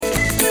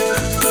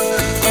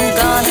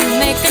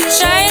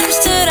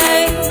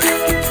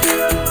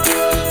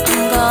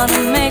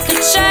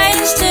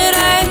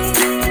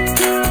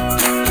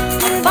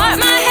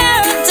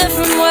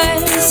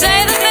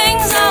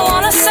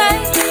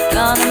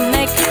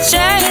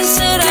chance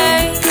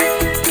today.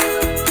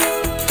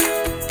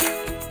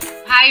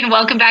 Hi, and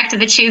welcome back to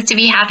the Choose to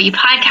Be Happy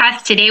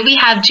podcast. Today we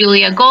have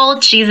Julia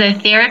Gold. She's a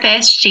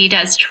therapist. She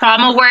does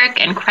trauma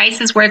work and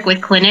crisis work with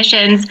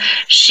clinicians.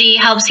 She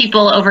helps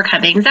people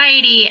overcome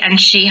anxiety,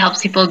 and she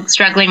helps people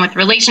struggling with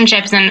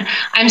relationships. And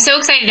I'm so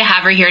excited to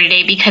have her here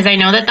today because I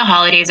know that the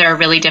holidays are a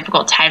really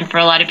difficult time for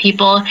a lot of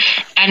people.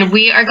 And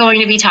we are going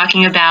to be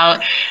talking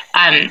about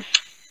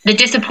the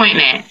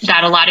disappointment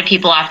that a lot of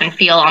people often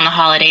feel on the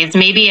holidays.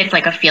 Maybe it's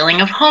like a feeling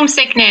of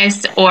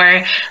homesickness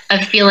or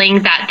a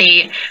feeling that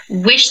they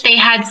wish they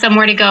had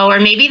somewhere to go, or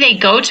maybe they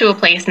go to a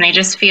place and they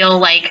just feel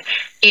like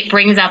it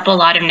brings up a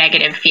lot of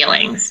negative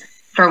feelings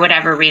for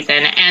whatever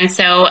reason. And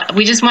so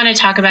we just want to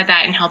talk about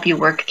that and help you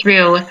work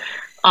through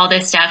all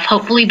this stuff,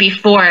 hopefully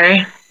before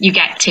you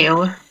get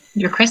to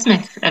your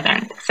Christmas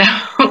event, so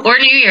or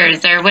New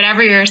Year's or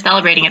whatever you're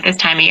celebrating at this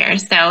time of year.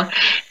 So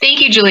thank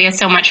you, Julia,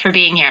 so much for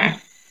being here.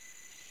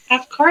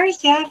 Of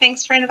course. Yeah.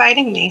 Thanks for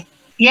inviting me.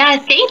 Yeah,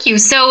 thank you.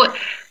 So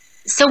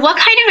what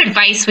kind of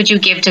advice would you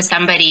give to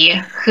somebody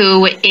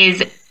who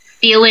is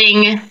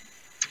feeling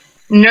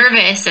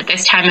nervous at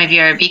this time of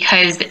year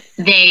because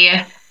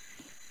they're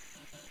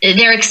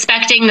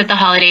expecting that the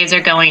holidays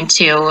are going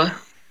to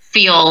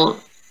feel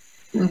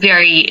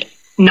very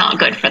not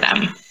good for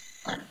them?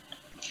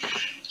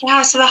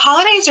 Yeah. So the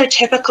holidays are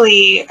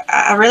typically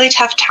a really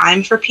tough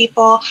time for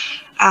people.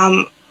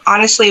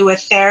 Honestly, with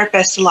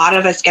therapists, a lot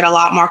of us get a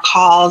lot more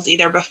calls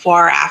either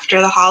before or after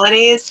the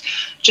holidays,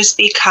 just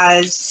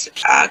because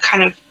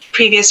kind of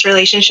previous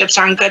relationships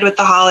aren't good with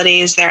the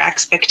holidays. Their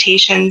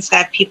expectations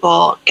that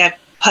people get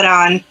put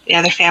on,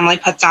 their family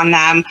puts on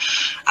them,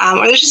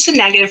 or there's just a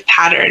negative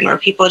pattern where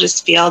people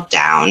just feel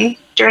down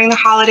during the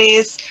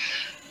holidays.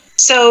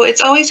 So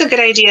it's always a good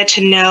idea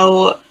to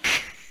know,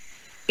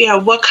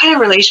 what kind of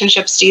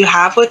relationships do you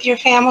have with your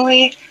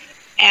family?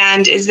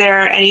 And is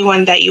there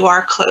anyone that you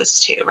are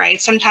close to,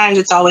 right? Sometimes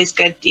it's always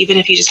good, even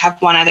if you just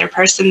have one other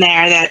person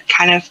there that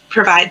kind of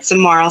provides some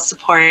moral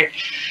support.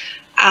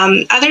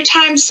 Other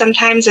times,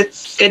 sometimes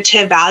it's good to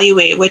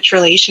evaluate which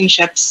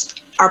relationships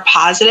are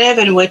positive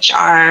and which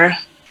are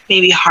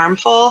maybe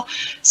harmful.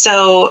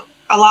 So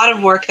a lot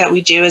of work that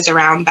we do is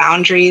around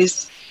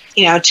boundaries,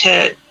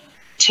 to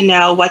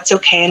know what's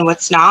okay and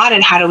what's not,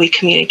 and how do we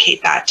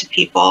communicate that to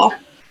people.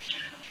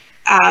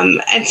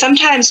 And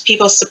sometimes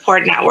people's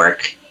support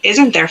network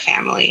isn't their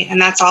family,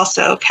 and that's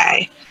also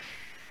okay.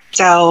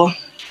 So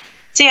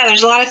yeah,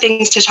 there's a lot of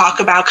things to talk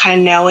about, kind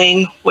of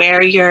knowing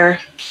where your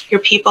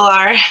people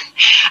are.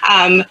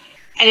 And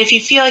if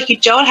you feel like you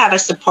don't have a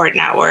support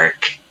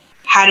network,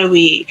 how do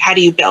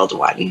you build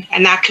one?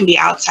 And that can be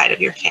outside of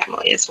your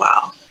family as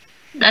well.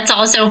 That's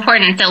also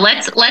important. So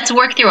let's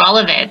work through all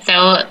of it.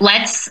 So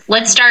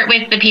let's start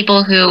with the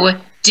people who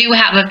do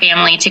have a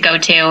family to go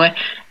to,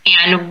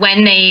 and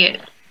when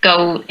they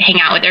go hang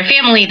out with their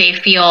family, they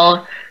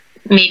feel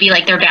maybe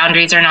like their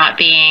boundaries are not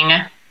being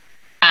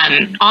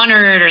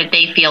honored, or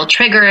they feel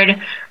triggered.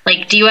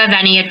 Like, do you have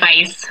any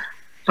advice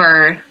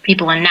for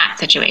people in that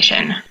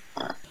situation?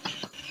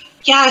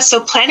 Yeah,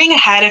 so planning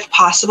ahead if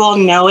possible,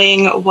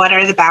 knowing what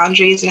are the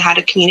boundaries and how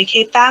to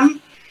communicate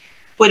them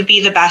would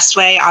be the best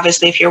way.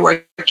 Obviously, if you're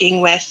working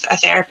with a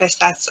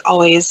therapist, that's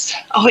always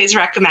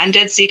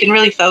recommended. So you can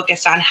really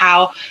focus on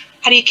how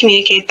do you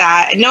communicate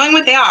that, and knowing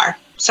what they are.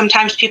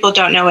 Sometimes people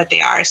don't know what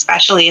they are,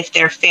 especially if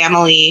their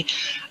family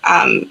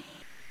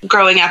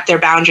growing up, their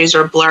boundaries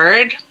were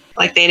blurred,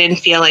 like they didn't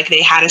feel like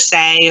they had a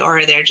say,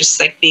 or they're just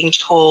like being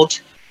told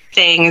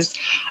things.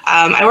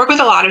 I work with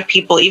a lot of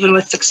people, even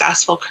with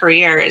successful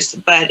careers,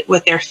 but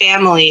with their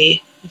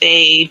family,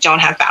 they don't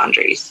have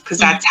boundaries because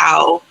that's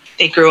how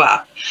they grew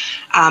up.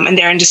 And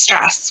they're in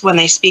distress when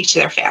they speak to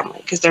their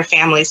family because their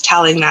family is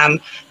telling them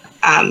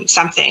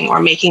something or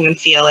making them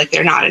feel like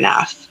they're not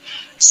enough.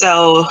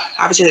 So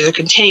obviously there's a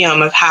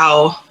continuum of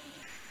how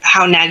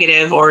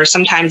negative or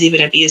sometimes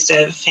even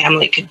abusive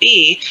family could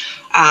be,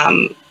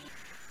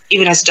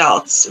 even as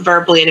adults,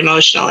 verbally and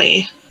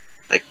emotionally.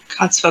 Like,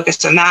 let's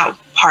focus on that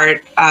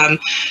part.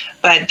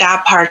 But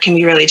that part can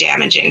be really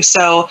damaging.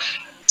 So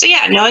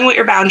yeah, knowing what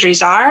your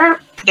boundaries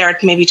are, there are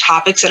maybe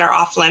topics that are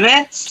off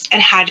limits,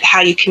 and how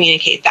you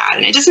communicate that.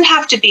 And it doesn't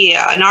have to be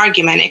an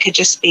argument. It could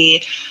just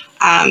be,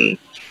 I'm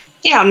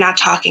not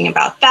talking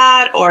about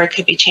that, or it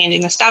could be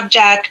changing the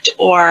subject,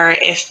 or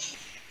if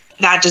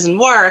that doesn't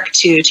work,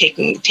 to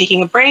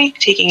taking a break,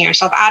 taking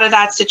yourself out of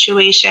that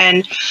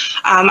situation.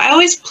 I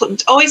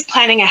always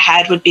planning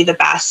ahead would be the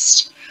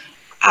best.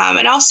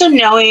 And also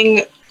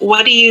knowing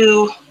what do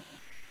you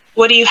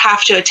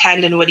have to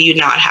attend and what do you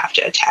not have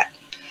to attend.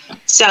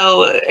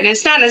 So, and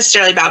it's not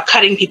necessarily about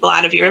cutting people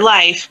out of your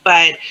life,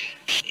 but,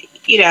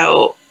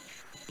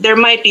 there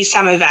might be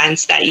some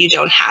events that you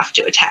don't have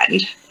to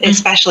attend,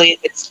 especially if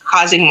it's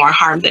causing more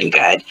harm than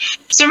good.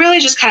 So really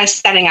just kind of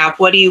setting up,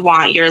 what do you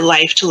want your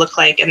life to look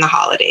like in the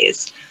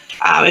holidays?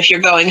 If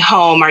you're going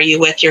home, are you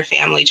with your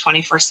family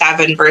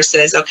 24/7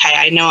 versus, okay,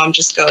 I know I'm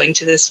just going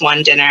to this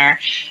one dinner,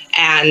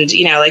 and,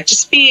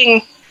 just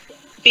being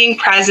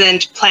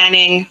present,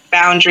 planning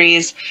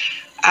boundaries.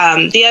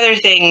 The other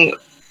thing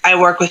I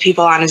work with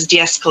people on is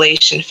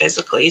de-escalation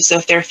physically. So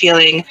if they're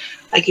feeling,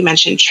 like you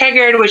mentioned,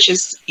 triggered, which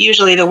is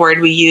usually the word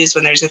we use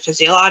when there's a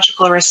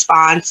physiological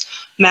response,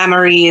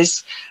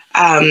 memories,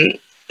 and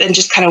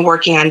just kind of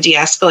working on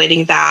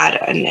de-escalating that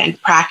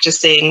and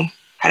practicing.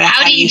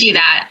 How do you do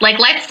that? Like,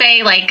 let's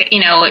say, like,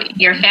 you know,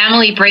 your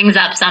family brings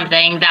up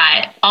something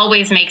that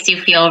always makes you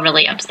feel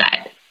really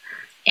upset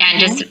and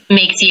just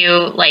makes you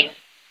like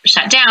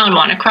shut down,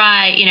 want to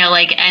cry, you know,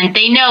 like, and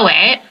they know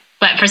it,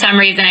 but for some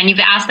reason, and you've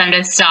asked them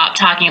to stop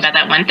talking about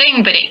that one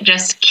thing, but it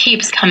just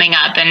keeps coming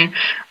up. And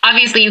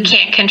obviously you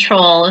can't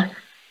control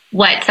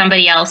what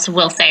somebody else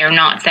will say or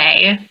not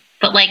say,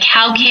 but like,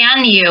 how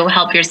can you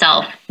help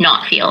yourself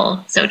not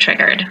feel so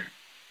triggered?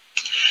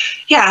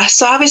 Yeah,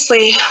 so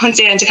obviously, once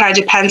again, it kind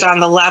of depends on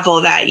the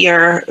level that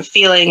you're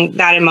feeling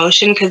that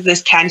emotion, because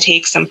this can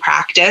take some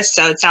practice.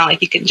 So it's not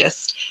like you can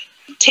just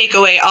take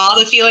away all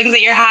the feelings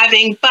that you're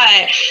having,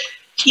 but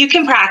you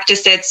can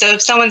practice it. So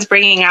if someone's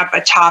bringing up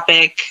a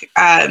topic,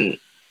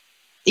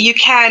 you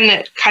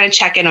can kind of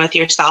check in with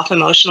yourself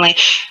emotionally,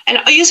 and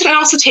you can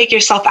also take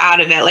yourself out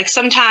of it. Like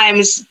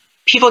sometimes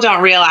people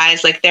don't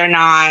realize, like, they're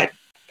not,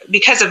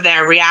 because of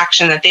their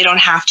reaction, that they don't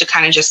have to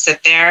kind of just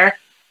sit there.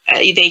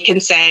 They can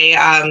say,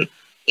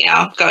 you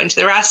know, going to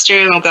the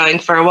restroom, I'm going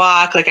for a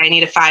walk, like I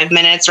need 5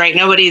 minutes, right?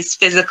 Nobody's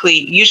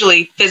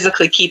usually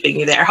physically keeping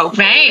you there,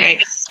 hopefully,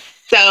 right?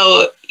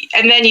 So,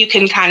 and then you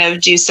can kind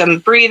of do some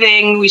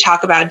breathing. We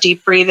talk about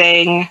deep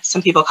breathing.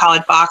 Some people call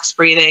it box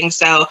breathing.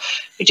 So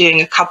you're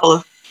doing a couple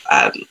of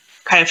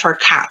kind of for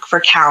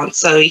count.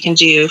 So you can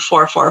do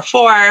 4, 4,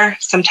 4.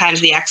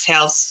 Sometimes the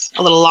exhale's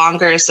a little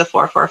longer, so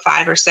 4, 4,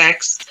 5, or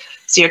 6.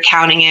 So you're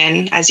counting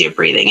in as you're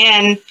breathing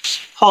in,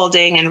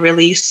 holding and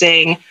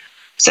releasing.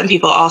 Some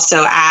people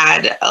also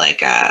add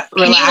like a relaxing.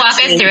 Can you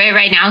walk us through it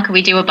right now? Can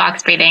we do a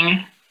box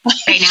breathing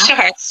right now? Sure.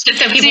 Just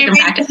so people can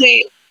practice.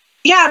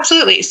 Yeah,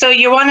 absolutely. So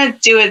you want to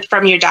do it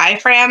from your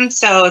diaphragm.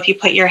 So if you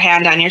put your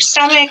hand on your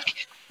stomach,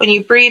 when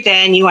you breathe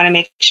in, you want to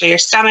make sure your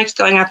stomach's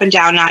going up and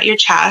down, not your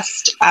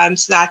chest.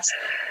 So that's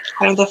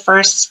kind of the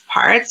first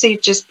part. So you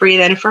just breathe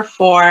in for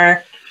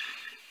 4,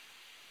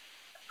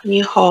 and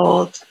you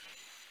hold,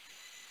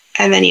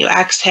 and then you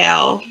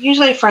exhale,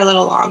 usually for a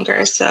little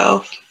longer,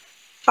 so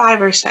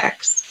 5 or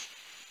 6.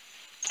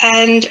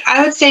 And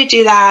I would say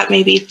do that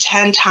maybe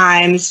 10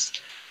 times.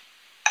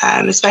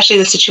 Especially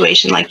the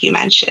situation like you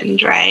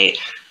mentioned, right?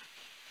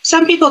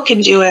 Some people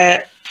can do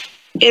it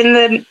in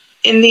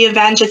the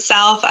event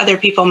itself. Other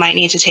people might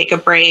need to take a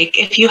break.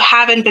 If you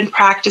haven't been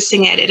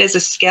practicing it, it is a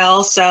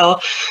skill. So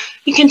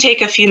you can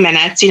take a few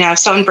minutes. You know, if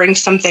someone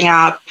brings something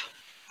up,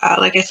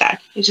 like I said,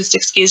 you just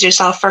excuse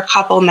yourself for a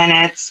couple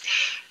minutes.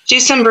 Do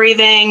some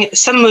breathing.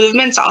 Some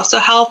movement's also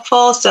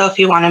helpful. So if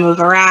you want to move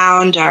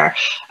around or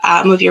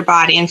move your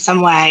body in some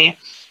way.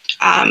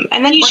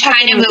 And then you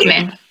check in. What kind of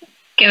movement?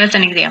 Give us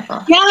an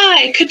example. Yeah,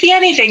 it could be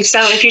anything.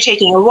 So if you're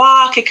taking a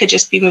walk, it could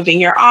just be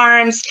moving your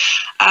arms.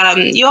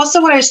 You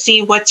also want to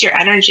see what's your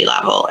energy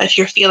level. If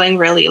you're feeling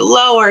really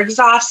low or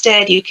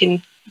exhausted, you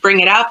can bring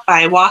it up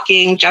by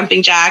walking,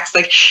 jumping jacks,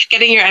 like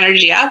getting your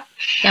energy up.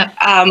 Yep.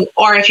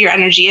 Or if your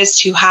energy is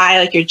too high,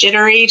 like you're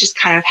jittery, just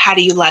kind of how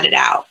do you let it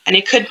out? And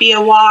it could be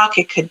a walk,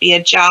 it could be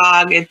a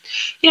jog,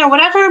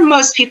 whatever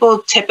most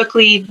people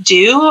typically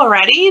do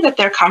already that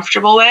they're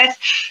comfortable with.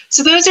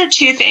 So those are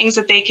 2 things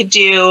that they could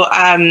do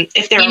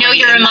if they're.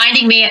 You're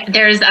reminding me.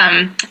 There's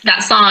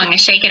that song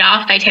 "Shake It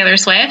Off" by Taylor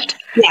Swift.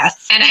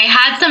 Yes. And I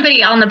had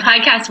somebody on the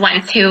podcast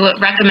once who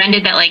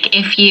recommended that, like,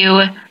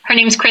 her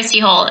name's Christy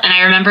Holt, and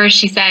I remember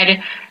she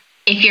said,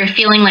 if you're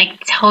feeling like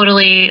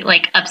totally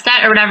like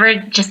upset or whatever,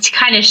 just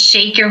kind of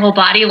shake your whole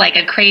body like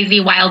a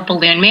crazy wild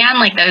balloon man,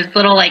 like those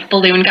little like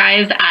balloon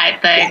guys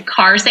at the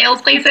car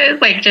sales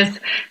places, like just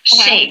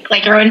shake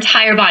like your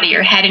entire body,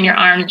 your head and your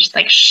arms, just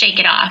like shake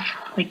it off.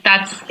 Like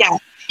that's,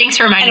 thanks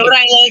for reminding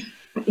me.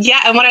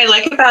 And what I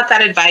like about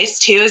that advice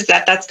too is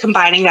that that's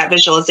combining that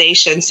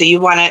visualization. So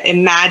you want to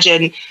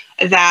imagine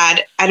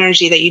that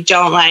energy that you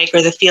don't like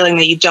or the feeling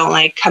that you don't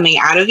like coming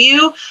out of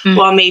you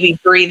while maybe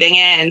breathing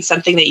in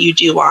something that you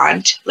do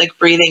want, like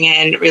breathing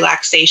in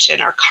relaxation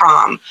or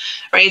calm,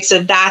 right?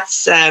 So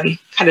that's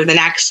kind of the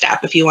next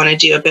step if you want to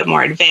do a bit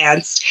more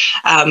advanced,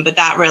 but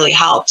that really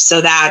helps.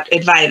 So that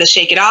advice, the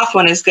shake it off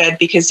one is good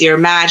because you're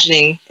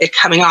imagining it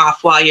coming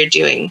off while you're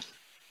doing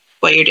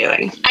what you're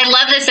doing. I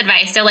love this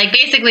advice. So like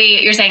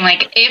basically you're saying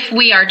like if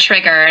we are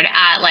triggered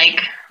at like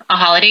a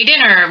holiday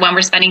dinner, when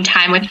we're spending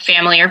time with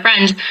family or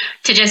friends,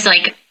 to just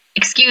like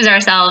excuse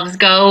ourselves,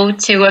 go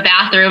to a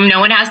bathroom. No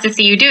one has to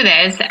see you do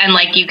this. And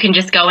like, you can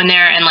just go in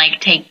there and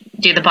like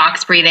do the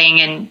box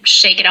breathing and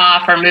shake it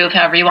off or move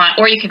however you want,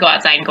 or you could go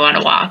outside and go on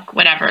a walk,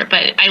 whatever.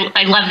 But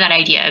I love that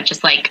idea of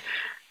just like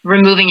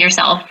removing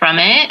yourself from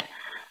it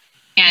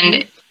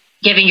and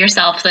giving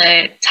yourself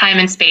the time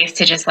and space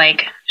to just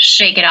like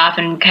shake it off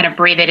and kind of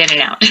breathe it in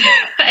and out.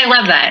 I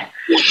love that.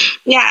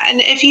 Yeah. And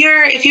if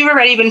you've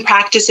already been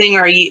practicing,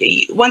 or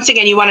once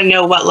again, you want to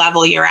know what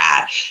level you're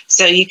at.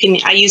 So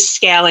I use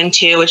scaling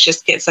too, which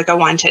just gets like a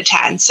 1 to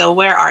 10. So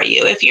where are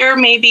you? If you're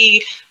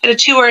maybe at a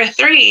 2 or a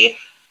 3,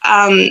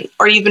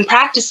 or you've been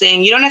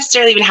practicing, you don't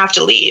necessarily even have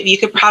to leave. You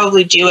could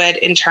probably do it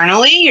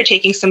internally. You're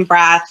taking some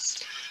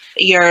breaths,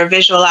 you're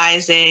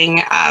visualizing,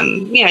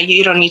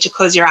 you don't need to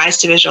close your eyes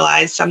to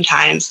visualize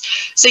sometimes.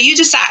 So you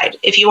decide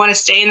if you want to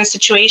stay in the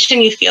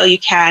situation, you feel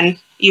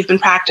you've been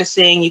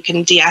practicing, you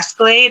can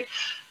de-escalate,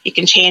 you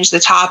can change the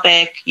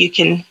topic, you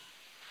can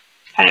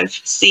kind of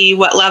see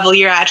what level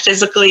you're at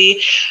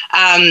physically.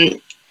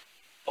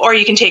 Or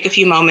you can take a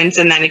few moments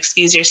and then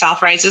excuse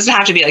yourself, right? So it doesn't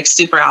have to be like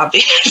super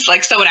obvious.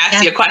 Like someone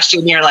asks you a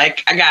question, you're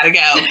like, I gotta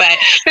go.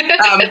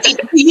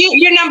 But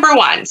you're number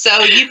one. So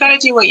you've got to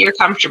do what you're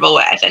comfortable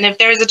with. And if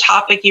there's a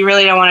topic you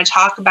really don't want to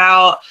talk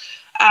about,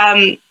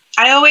 I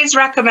always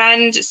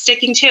recommend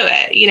sticking to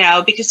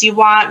it, because you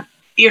want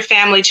your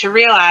family to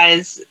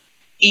realize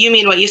you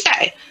mean what you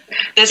say.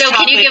 So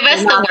can you give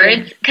us the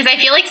words? Because I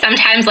feel like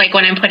sometimes like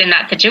when I'm put in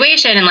that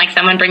situation and like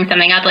someone brings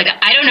something up, like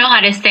I don't know how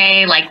to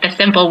say like the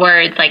simple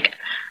words, like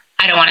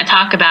I don't want to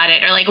talk about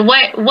it, or like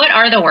what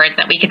are the words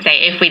that we could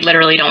say if we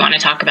literally don't want to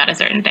talk about a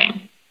certain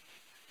thing?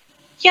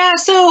 Yeah,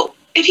 so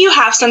if you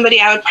have somebody,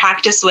 I would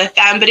practice with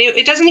them, but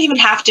it doesn't even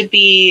have to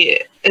be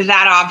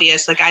that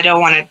obvious. Like, I don't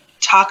want to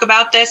talk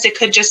about this. It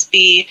could just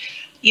be,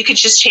 you could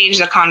just change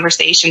the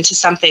conversation to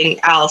something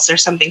else or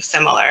something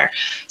similar.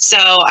 So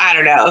I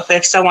don't know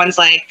if someone's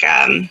like,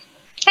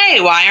 hey,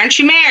 why aren't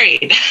you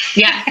married?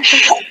 Yeah.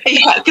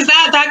 Yeah, because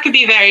that could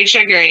be very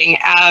triggering.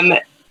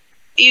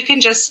 You can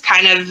just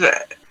kind of,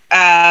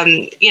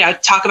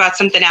 talk about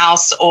something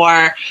else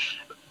or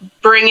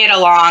bring it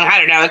along. I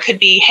don't know. It could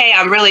be, hey,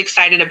 I'm really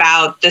excited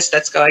about this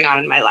that's going on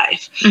in my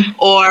life. Mm-hmm.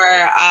 Or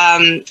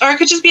it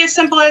could just be as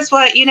simple as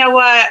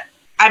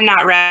I'm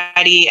not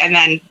ready, and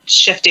then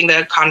shifting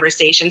the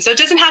conversation. So it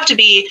doesn't have to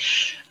be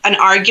an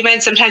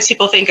argument. Sometimes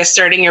people think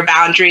asserting your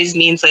boundaries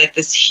means like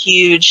this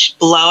huge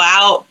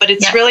blowout, but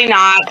it's really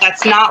not.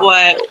 That's not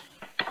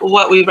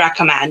what we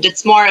recommend.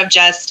 It's more of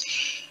just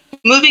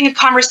moving a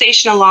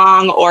conversation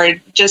along, or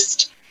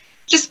just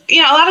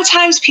a lot of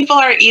times people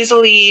are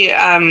easily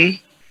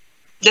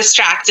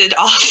distracted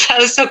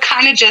also. So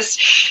kind of just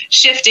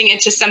shifting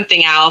into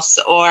something else,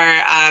 or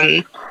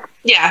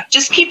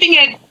just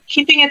keeping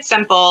it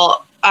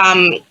simple.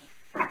 And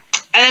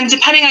then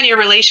depending on your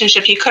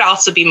relationship, you could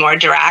also be more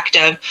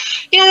directive.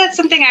 That's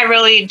something I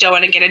really don't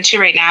want to get into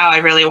right now. I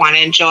really want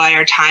to enjoy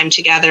our time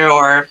together,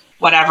 or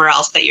whatever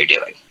else that you're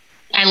doing.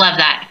 I love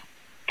that.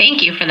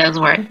 Thank you for those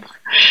words.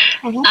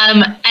 Mm-hmm.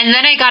 And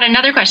then I got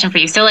another question for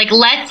you. So like,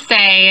 let's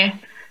say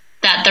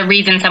that the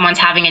reason someone's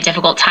having a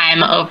difficult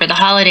time over the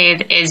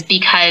holidays is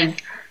because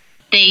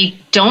they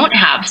don't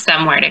have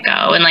somewhere to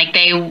go, and like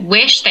they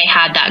wish they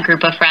had that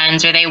group of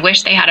friends, or they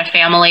wish they had a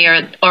family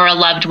or a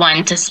loved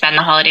one to spend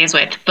the holidays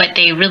with, but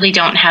they really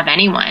don't have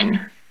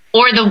anyone,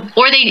 or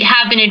they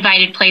have been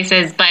invited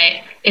places, but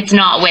it's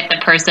not with the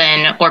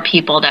person or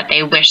people that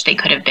they wish they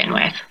could have been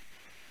with.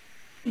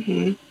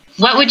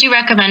 Mm-hmm. What would you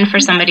recommend for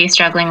somebody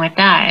struggling with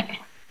that?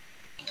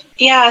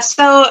 Yeah,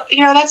 so,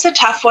 that's a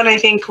tough one, I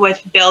think,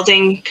 with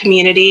building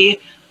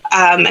community.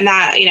 And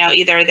that,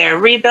 either they're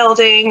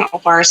rebuilding,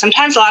 or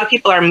sometimes a lot of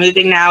people are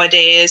moving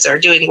nowadays, or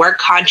doing work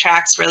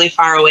contracts really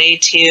far away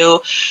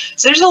too.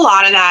 So there's a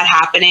lot of that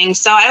happening.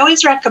 So I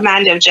always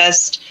recommend of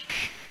just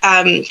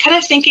kind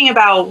of thinking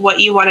about what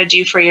you want to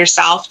do for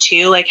yourself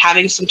too, like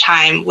having some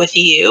time with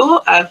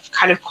you of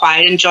kind of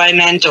quiet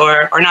enjoyment,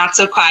 or not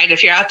so quiet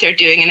if you're out there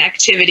doing an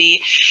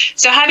activity.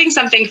 So having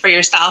something for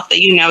yourself that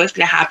is going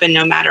to happen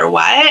no matter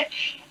what.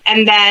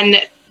 And then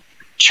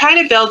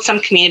try to build some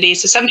community.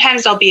 So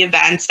sometimes there'll be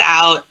events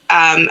out,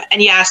 and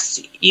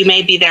yes, you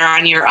may be there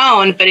on your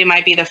own, but it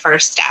might be the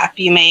first step.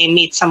 You may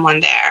meet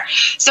someone there.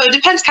 So it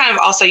depends kind of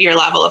also your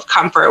level of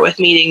comfort with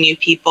meeting new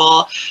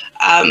people.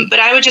 But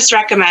I would just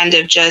recommend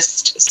of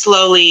just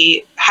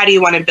slowly, how do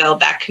you want to build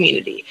that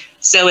community?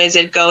 So is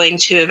it going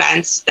to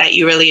events that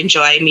you really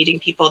enjoy, meeting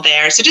people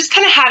there? So just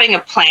kind of having a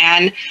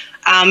plan,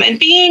 and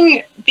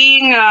being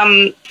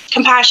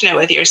compassionate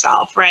with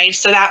yourself, right?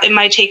 So that it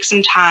might take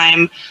some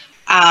time.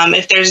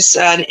 If there's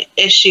an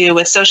issue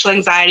with social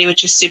anxiety,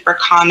 which is super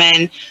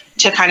common,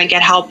 to kind of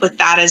get help with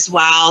that as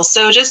well.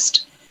 So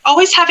just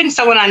always having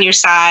someone on your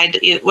side,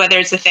 whether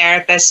it's a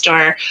therapist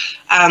or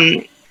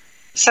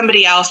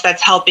somebody else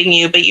that's helping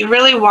you, but you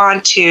really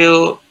want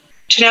to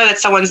know that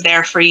someone's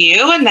there for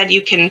you, and that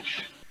you can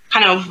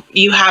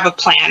you have a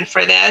plan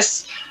for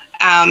this.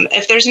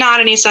 If there's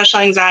not any social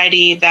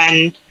anxiety,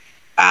 then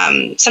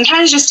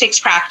sometimes it just takes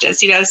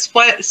practice.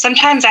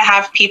 Sometimes I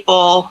have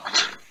people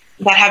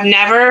that have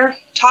never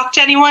talked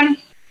to anyone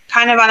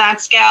kind of on that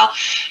scale.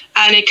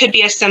 And it could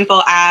be as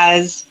simple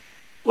as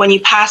when you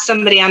pass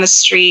somebody on the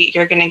street,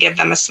 you're going to give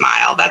them a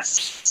smile.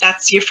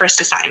 That's your first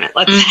assignment,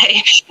 let's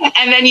say.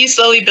 And then you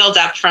slowly build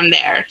up from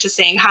there to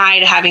saying hi,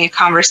 to having a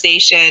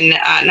conversation,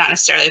 not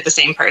necessarily with the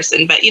same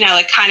person, but,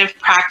 like kind of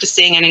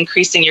practicing and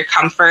increasing your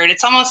comfort.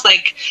 It's almost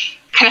like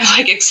kind of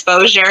like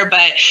exposure,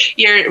 but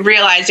you're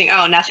realizing,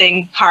 oh,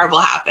 nothing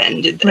horrible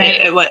happened.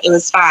 Right. It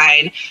was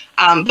fine.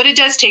 But it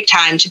does take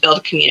time to build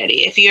a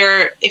community. If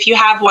you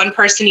have one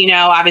person,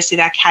 obviously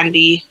that can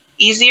be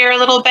easier a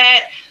little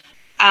bit.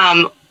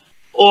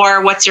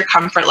 or what's your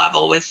comfort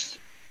level with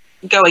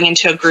going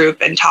into a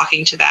group and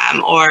talking to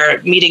them or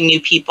meeting new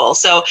people.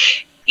 So,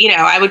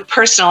 I would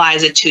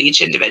personalize it to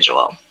each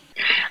individual.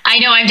 I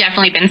know I've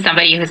definitely been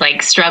somebody who's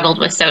like struggled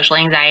with social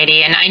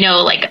anxiety. And I know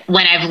like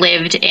when I've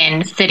lived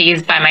in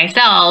cities by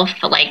myself,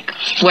 like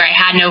where I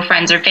had no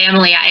friends or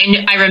family,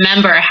 I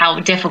remember how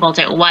difficult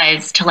it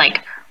was to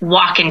like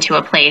walk into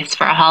a place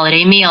for a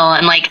holiday meal.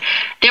 And like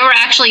there were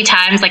actually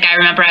times, like I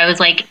remember I was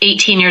like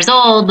 18 years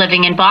old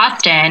living in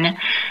Boston,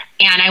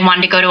 and I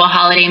wanted to go to a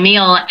holiday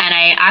meal, and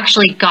I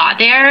actually got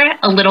there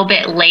a little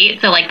bit late.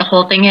 So like the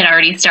whole thing had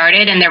already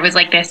started, and there was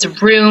like this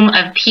room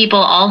of people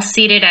all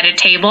seated at a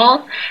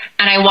table,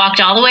 and I walked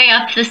all the way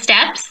up the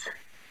steps,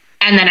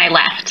 and then I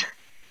left.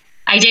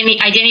 I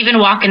didn't even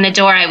walk in the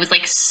door. I was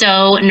like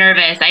so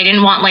nervous. I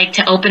didn't want like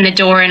to open the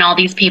door and all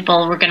these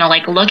people were going to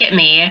like look at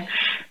me.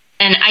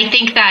 And I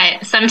think that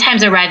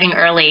sometimes arriving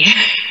early,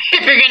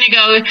 if you're going to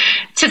go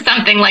to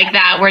something like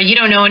that where you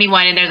don't know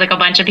anyone and there's like a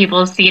bunch of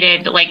people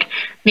seated, like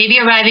maybe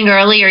arriving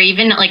early or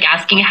even like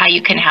asking how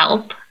you can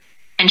help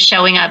and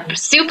showing up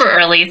super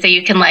early so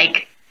you can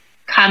like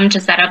come to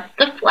set up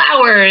the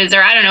flowers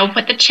or I don't know,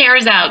 put the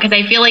chairs out. Because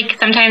I feel like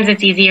sometimes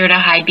it's easier to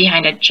hide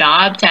behind a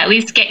job to at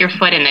least get your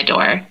foot in the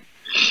door.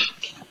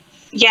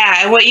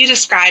 Yeah, what you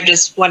described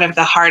is one of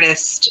the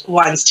hardest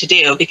ones to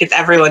do because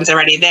everyone's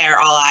already there.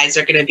 All eyes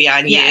are going to be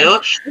on you.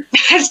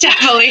 It's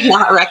definitely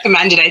not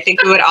recommended. I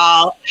think we would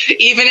all,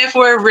 even if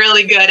we're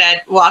really good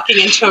at walking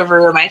into a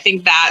room, I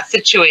think that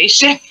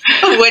situation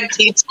would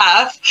be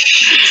tough.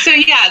 So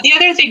yeah, the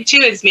other thing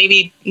too is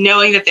maybe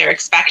knowing that they're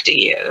expecting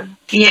you.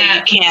 Yeah,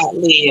 you can't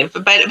leave.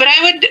 But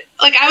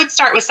I would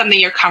start with something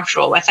you're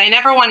comfortable with. I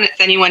never want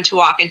anyone to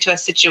walk into a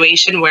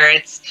situation where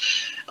it's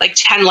like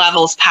 10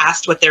 levels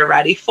past what they're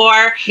ready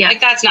for. Yeah.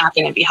 Like that's not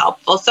going to be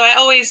helpful. So I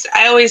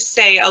always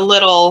say a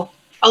little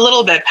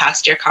bit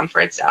past your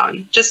comfort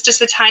zone, just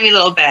a tiny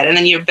little bit. And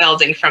then you're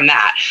building from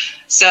that.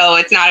 So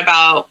it's not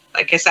about,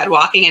 like I said,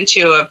 walking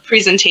into a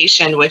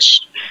presentation,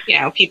 which,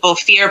 people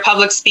fear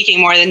public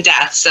speaking more than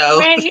death. So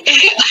right.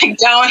 Like,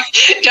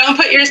 don't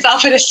put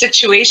yourself in a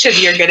situation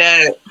you're going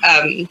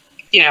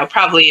to,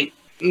 probably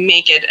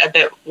make it a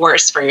bit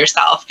worse for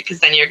yourself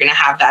because then you're going to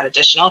have that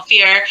additional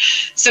fear.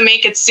 So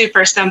make it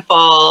super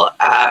simple.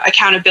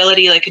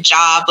 Accountability, like a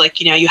job,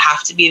 like, you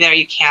have to be there.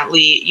 You can't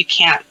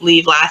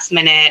leave last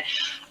minute.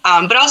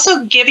 But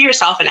also give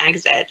yourself an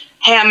exit.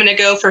 Hey, I'm going to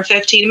go for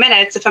 15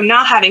 minutes. If I'm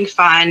not having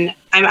fun,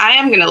 I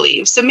am going to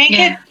leave. So make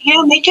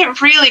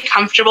it really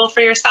comfortable for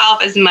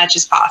yourself as much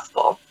as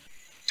possible.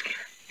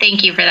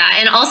 Thank you for that.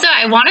 And also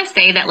I want to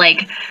say that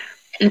like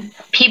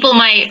people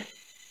might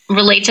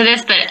relate to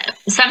this, but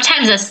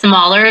sometimes a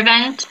smaller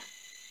event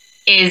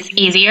is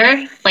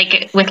easier,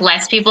 like with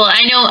less people.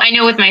 I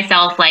know with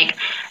myself, like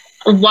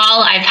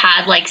while I've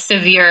had like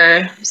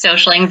severe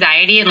social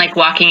anxiety and like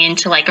walking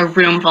into like a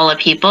room full of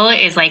people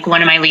is like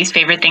one of my least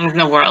favorite things in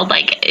the world.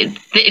 Like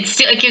it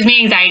still gives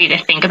me anxiety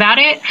to think about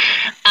it.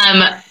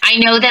 I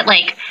know that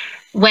like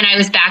when I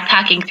was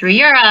backpacking through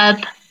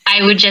Europe,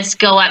 I would just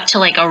go up to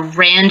like a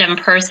random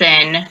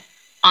person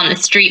on the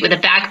street with a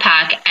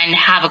backpack and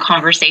have a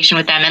conversation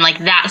with them. And like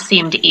that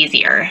seemed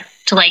easier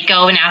to like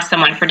go and ask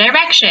someone for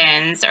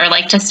directions or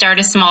like to start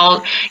a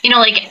small,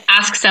 like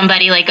ask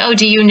somebody like, oh,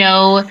 do you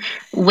know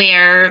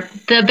where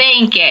the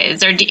bank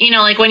is? Or,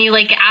 like when you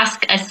like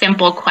ask a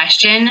simple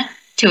question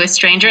to a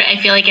stranger, I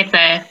feel like it's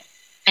a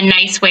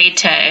nice way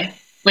to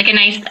like a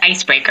nice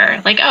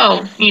icebreaker. Like,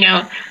 oh,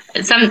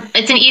 it's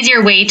an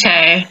easier way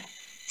to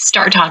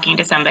start talking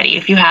to somebody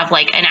if you have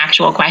like an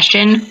actual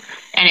question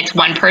and it's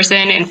one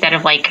person instead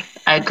of like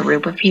a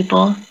group of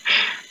people.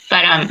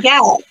 But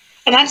yeah.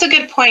 And that's a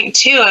good point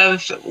too,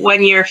 of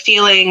when you're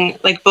feeling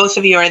like both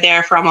of you are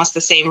there for almost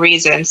the same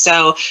reason.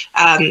 So,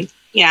 I'm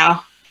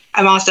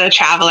also a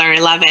traveler. I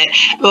love it.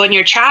 But when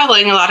you're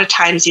traveling, a lot of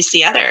times you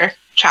see other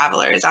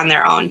travelers on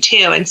their own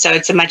too. And so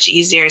it's a much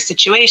easier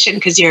situation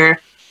because you're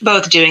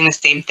both doing the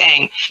same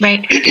thing.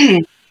 Right.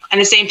 And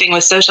the same thing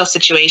with social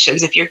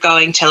situations. If you're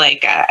going to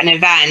like an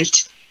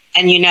event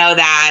and you know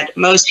that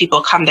most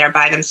people come there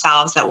by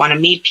themselves that want to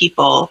meet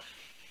people,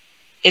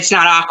 it's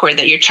not awkward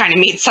that you're trying to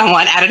meet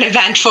someone at an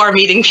event for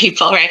meeting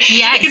people, right?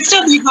 Yes. It can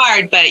still be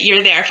hard, but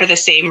you're there for the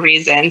same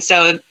reason.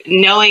 So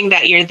knowing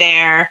that you're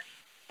there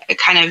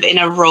kind of in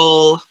a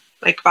role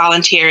like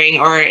volunteering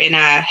or in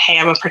a, hey,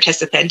 I'm a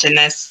participant in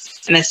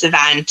this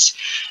event,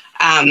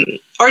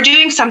 or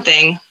doing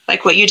something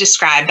like what you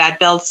described that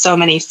builds so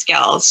many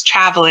skills,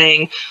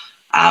 traveling,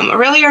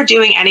 really, or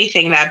doing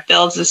anything that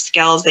builds the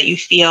skills that you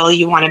feel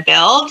you want to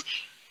build.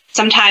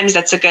 Sometimes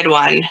that's a good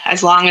one,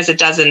 as long as it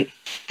doesn't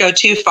go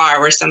too far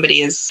where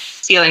somebody is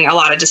feeling a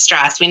lot of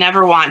distress. We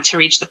never want to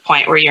reach the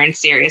point where you're in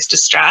serious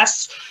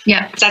distress.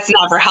 Yeah. That's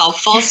never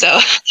helpful. So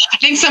I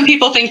think some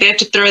people think they have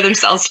to throw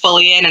themselves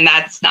fully in, and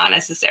that's not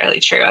necessarily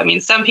true. I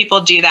mean, some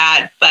people do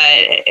that, but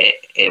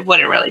it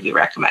wouldn't really be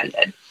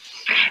recommended.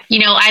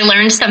 I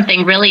learned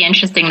something really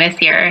interesting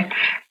this year,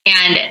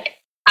 and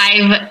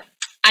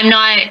I'm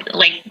not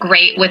like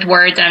great with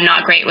words and I'm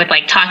not great with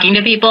like talking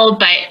to people,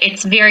 but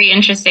it's very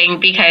interesting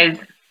because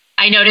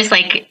I notice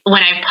like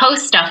when I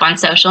post stuff on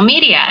social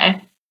media,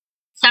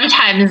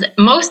 sometimes,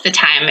 most of the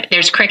time,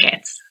 there's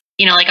crickets.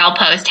 Like I'll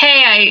post,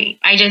 hey,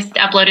 I just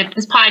uploaded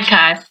this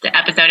podcast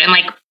episode, and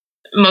like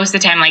most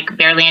of the time, like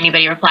barely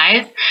anybody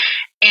replies.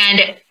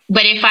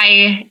 But if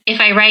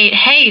I write,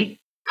 hey,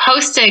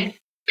 post a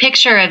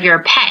picture of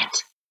your pet,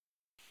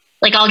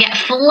 like I'll get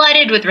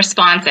flooded with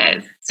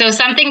responses. So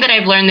something that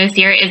I've learned this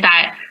year is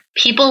that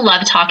people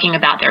love talking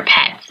about their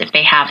pets if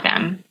they have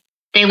them.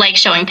 They like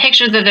showing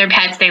pictures of their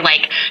pets. They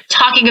like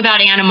talking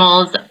about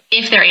animals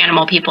if they're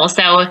animal people.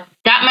 So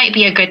that might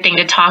be a good thing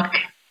to talk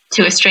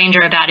to a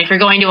stranger about. If you're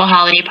going to a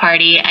holiday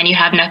party and you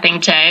have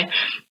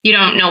you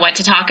don't know what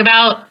to talk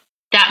about,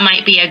 that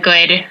might be a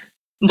good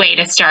way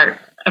to start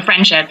a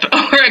friendship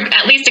or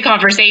at least a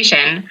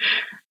conversation,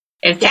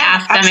 is to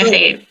ask them if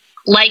they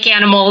like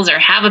animals or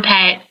have a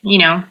pet.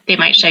 They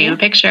might show you a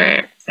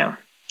picture. So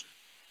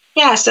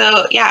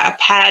a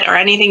pet or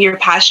anything you're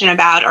passionate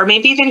about, or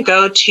maybe even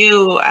go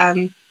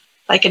to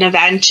like an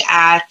event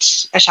at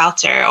a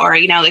shelter, or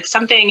like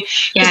something,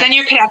 because then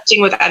you're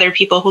connecting with other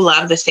people who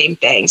love the same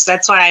thing. So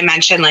that's why I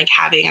mentioned like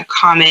having a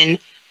common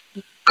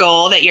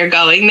goal that you're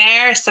going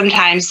there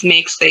sometimes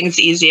makes things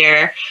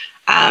easier.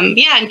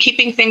 And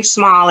keeping things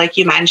small, like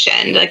you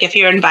mentioned, like if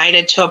you're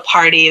invited to a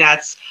party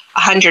that's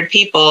 100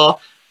 people,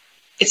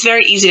 it's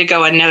very easy to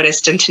go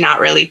unnoticed and to not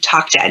really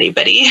talk to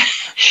anybody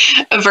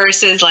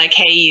versus like,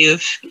 hey,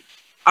 you've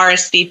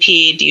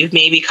RSVP'd, you've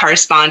maybe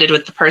corresponded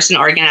with the person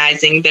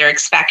organizing, they're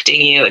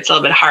expecting you. It's a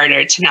little bit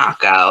harder to not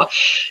go.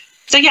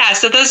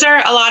 So those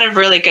are a lot of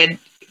really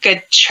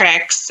good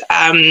tricks.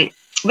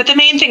 But the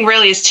main thing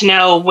really is to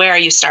know where are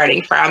you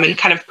starting from and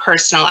kind of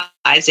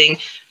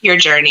personalizing your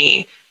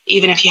journey.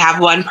 Even if you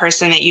have one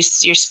person that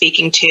you're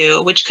speaking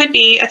to, which could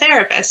be a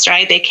therapist,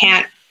 right? They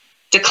can't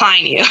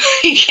decline you.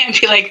 You can't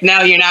be like,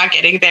 no, you're not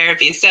getting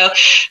therapy. So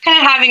kind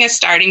of having a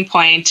starting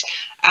point.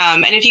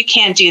 And if you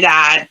can't do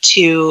that,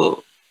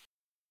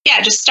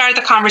 just start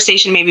the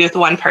conversation maybe with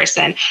one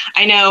person.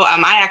 I know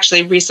I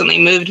actually recently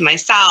moved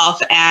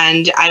myself,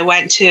 and I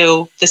went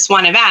to this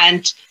one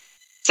event,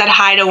 said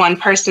hi to one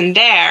person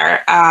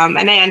there,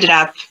 and they ended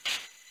up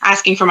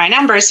asking for my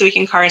number so we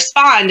can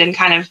correspond and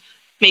kind of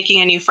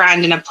making a new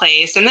friend in a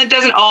place. And that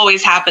doesn't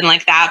always happen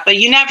like that, but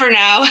you never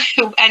know.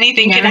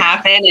 Anything can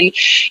happen. And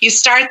you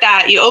start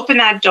that, you open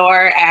that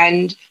door,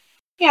 and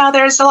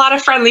there's a lot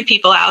of friendly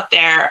people out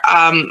there.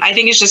 I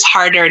think it's just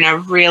harder in a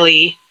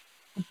really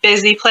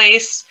busy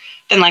place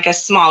than like a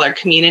smaller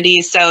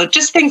community. So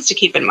just things to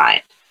keep in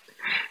mind.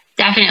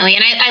 Definitely.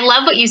 And I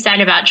love what you said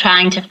about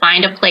trying to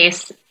find a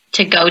place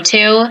to go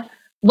to,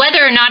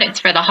 whether or not it's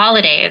for the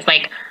holidays,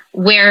 like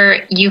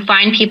where you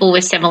find people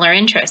with similar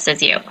interests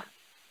as you.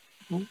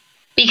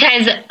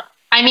 Because,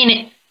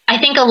 I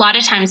think a lot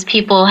of times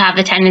people have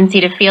a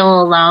tendency to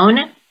feel alone,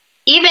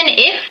 even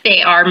if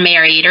they are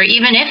married or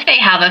even if they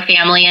have a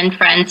family and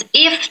friends,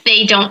 if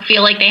they don't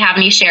feel like they have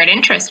any shared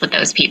interests with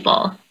those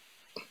people.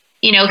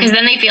 Because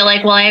then they feel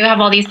like, well, I have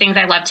all these things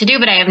I love to do,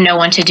 but I have no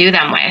one to do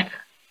them with.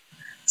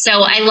 So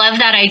I love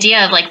that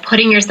idea of like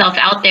putting yourself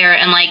out there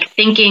and like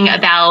thinking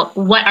about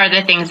what are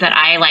the things that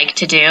I like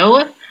to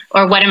do,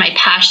 or what am I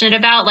passionate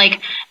about?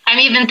 Like, I'm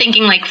even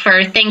thinking like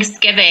for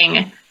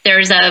Thanksgiving,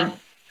 there's a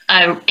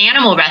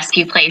animal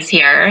rescue place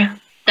here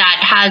that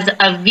has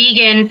a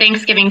vegan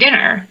Thanksgiving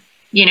dinner,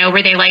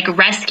 where they like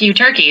rescue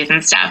turkeys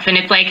and stuff. And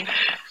it's like,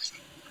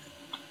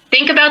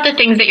 think about the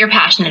things that you're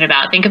passionate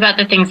about. Think about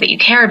the things that you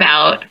care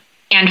about,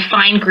 and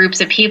find groups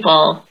of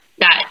people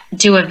that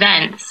do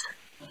events,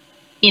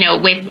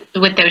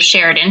 with those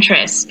shared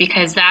interests,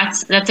 because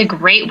that's a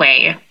great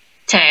way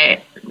to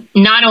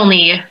not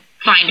only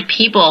find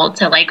people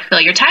to like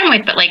fill your time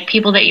with, but like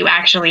people that you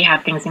actually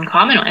have things in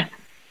common with.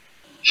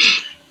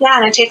 Yeah,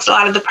 and it takes a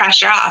lot of the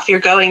pressure off.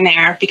 You're going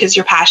there because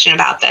you're passionate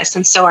about this,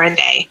 and so are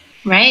they.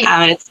 Right.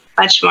 And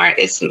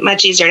it's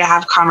much easier to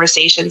have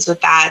conversations with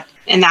that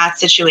in that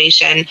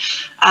situation.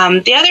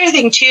 The other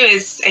thing too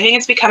is I think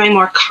it's becoming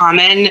more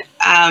common,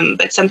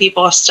 but some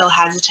people are still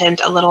hesitant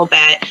a little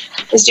bit,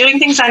 is doing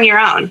things on your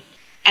own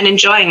and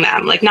enjoying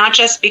them. Like not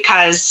just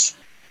because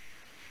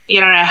you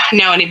don't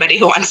know anybody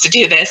who wants to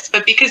do this,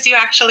 but because you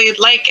actually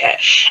like it.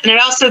 And it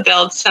also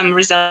builds some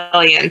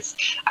resilience.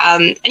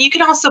 And you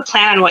can also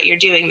plan on what you're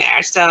doing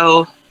there.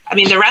 So,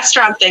 the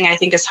restaurant thing I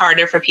think is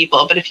harder for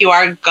people, but if you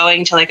are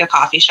going to like a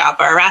coffee shop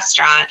or a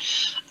restaurant,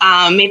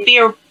 maybe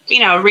you're,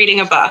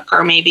 reading a book,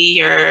 or maybe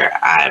you're,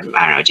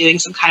 doing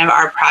some kind of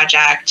art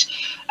project.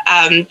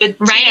 But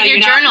write in your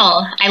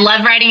journal. I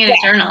love writing in a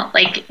journal.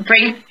 Like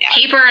bring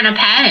paper and a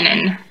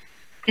pen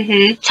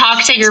and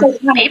talk to your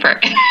paper.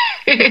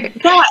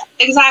 Yeah,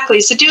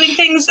 exactly. So doing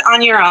things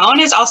on your own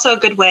is also a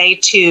good way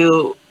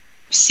to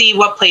see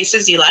what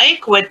places you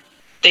like, what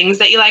things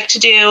that you like to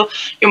do.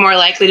 You're more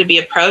likely to be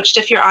approached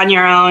if you're on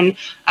your own,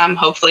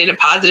 hopefully in a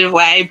positive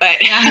way. But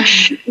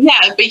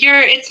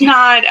it's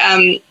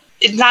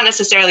not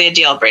necessarily a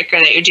deal breaker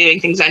that you're doing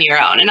things on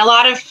your own. And a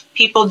lot of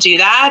people do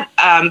that,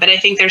 but I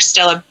think there's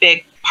still a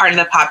big part of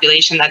the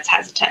population that's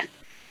hesitant.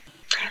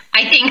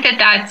 I think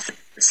that's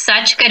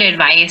such good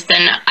advice.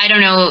 And I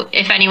don't know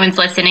if anyone's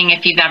listening,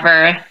 if you've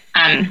ever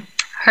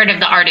heard of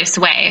The Artist's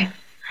Way,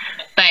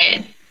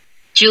 but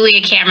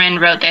Julia Cameron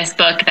wrote this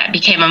book that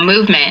became a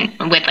movement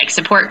with like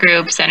support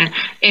groups. And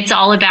it's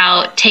all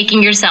about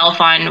taking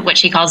yourself on what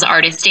she calls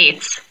artist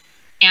dates.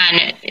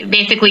 And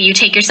basically you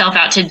take yourself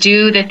out to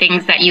do the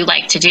things that you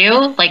like to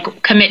do,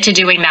 like commit to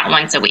doing that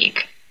once a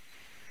week.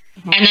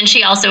 And then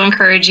she also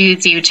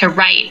encourages you to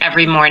write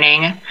every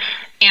morning.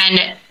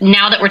 And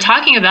now that we're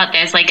talking about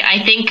this, like,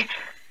 I think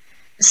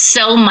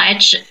so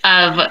much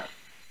of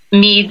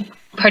me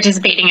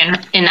participating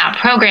in that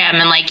program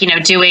and like,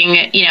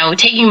 doing,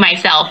 taking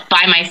myself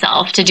by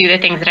myself to do the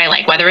things that I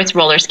like, whether it's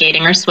roller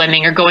skating or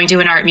swimming or going to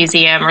an art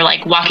museum or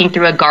like walking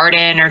through a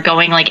garden or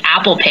going like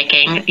apple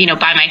picking,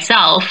 by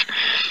myself.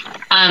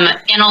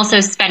 And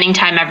also spending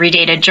time every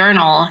day to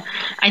journal,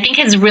 I think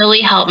has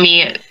really helped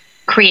me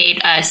create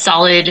a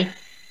solid,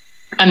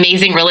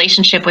 amazing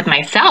relationship with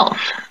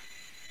myself.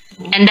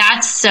 And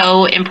that's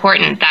so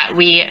important that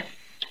we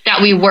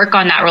work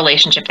on that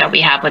relationship that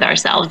we have with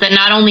ourselves, that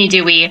not only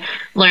do we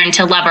learn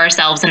to love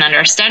ourselves and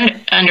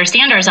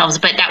understand ourselves,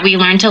 but that we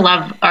learn to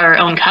love our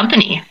own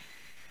company.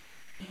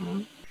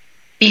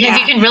 Because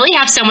you can really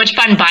have so much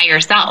fun by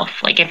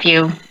yourself, like if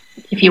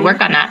you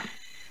work on that.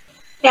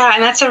 Yeah,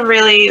 and that's a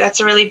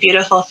really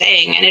beautiful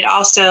thing. And it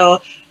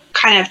also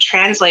kind of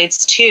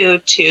translates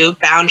to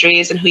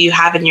boundaries and who you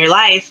have in your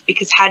life,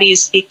 because how do you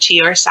speak to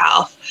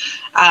yourself?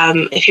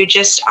 If you're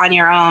just on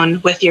your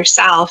own with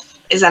yourself,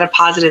 is that a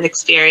positive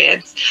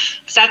experience?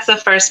 So that's the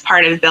first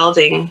part of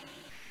building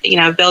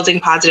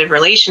positive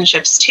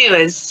relationships too,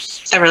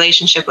 is the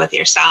relationship with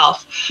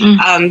yourself.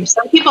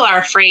 Some people are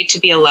afraid to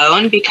be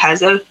alone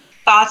because of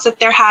thoughts that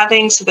they're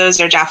having. So those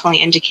are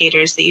definitely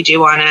indicators that you do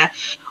want to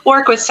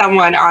work with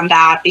someone on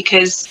that,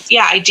 because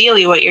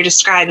ideally what you're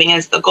describing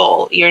is the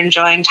goal. You're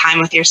enjoying time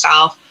with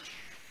yourself.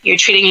 You're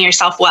treating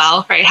yourself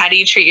well, right? How do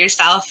you treat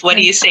yourself? What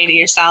do you say to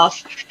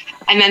yourself?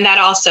 And then that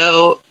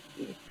also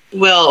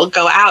will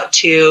go out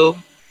to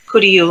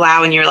who do you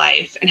allow in your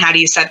life and how do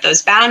you set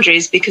those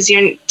boundaries, because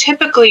you're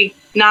typically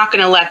not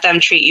going to let them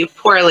treat you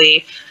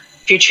poorly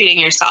if you're treating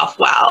yourself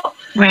well.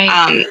 Right.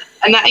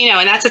 And that,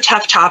 and that's a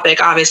tough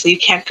topic. Obviously, you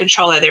can't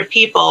control other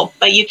people,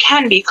 but you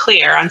can be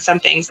clear on some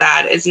things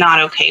that is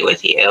not okay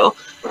with you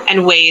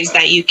and ways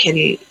that you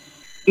can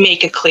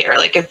make it clear.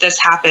 Like if this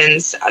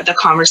happens, the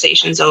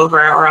conversation's over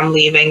or I'm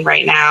leaving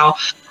right now.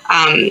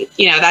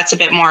 That's a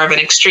bit more of an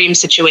extreme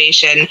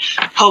situation.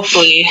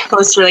 Hopefully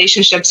most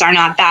relationships are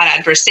not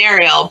that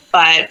adversarial,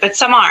 but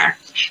some are.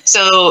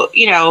 So,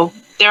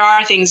 there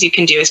are things you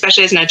can do,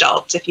 especially as an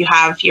adult. If you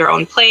have your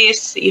own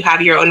place, you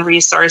have your own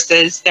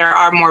resources, there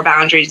are more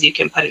boundaries you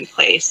can put in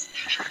place.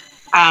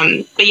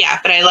 But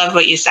I love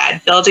what you said,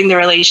 building the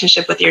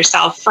relationship with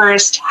yourself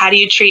first. How do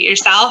you treat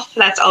yourself?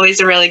 That's always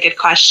a really good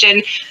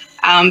question,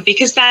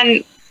 because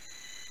then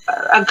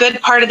a good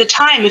part of the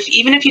time,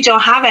 even if you don't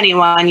have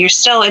anyone, you're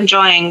still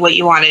enjoying what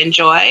you want to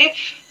enjoy.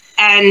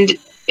 And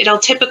it'll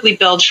typically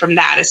build from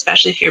that,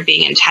 especially if you're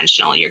being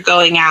intentional. You're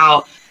going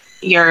out,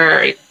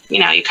 you're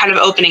kind of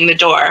opening the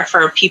door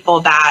for people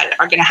that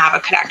are going to have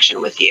a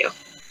connection with you.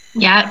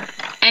 Yeah.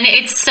 And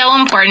it's so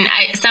important.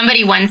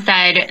 Somebody once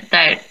said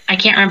that, I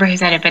can't remember who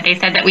said it, but they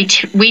said that we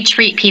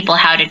teach people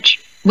how to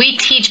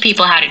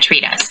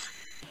treat us.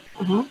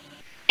 Mm-hmm.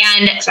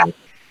 And exactly.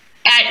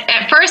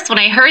 At first, when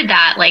I heard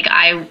that, like,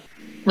 I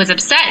was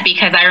upset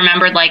because I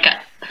remembered like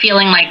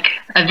feeling like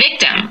a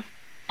victim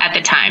at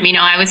the time.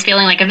 I was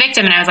feeling like a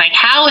victim, and I was like,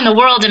 how in the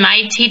world am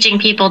I teaching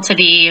people to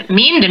be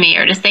mean to me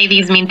or to say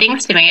these mean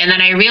things to me? And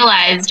then I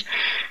realized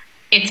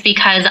it's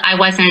because I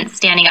wasn't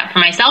standing up for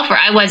myself, or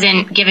I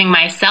wasn't giving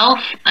myself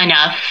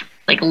enough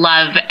like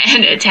love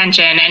and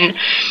attention. And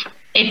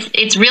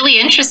it's really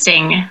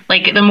interesting.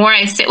 Like the more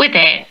I sit with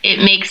it, it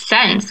makes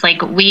sense.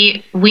 Like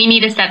we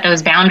need to set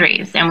those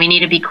boundaries, and we need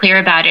to be clear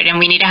about it, and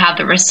we need to have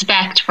the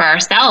respect for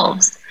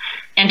ourselves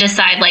and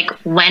decide like,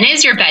 when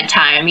is your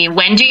bedtime? I mean,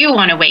 when do you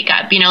want to wake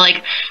up?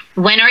 Like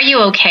when are you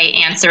okay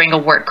answering a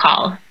work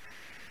call?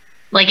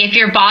 Like if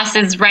your boss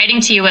is writing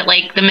to you at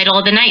like the middle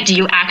of the night, do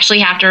you actually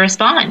have to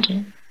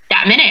respond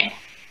that minute?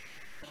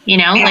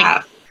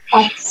 Yeah.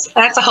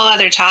 That's a whole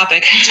other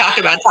topic. I talk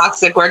about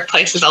toxic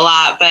workplaces a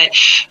lot, but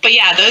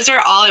yeah, those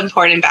are all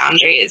important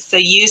boundaries. So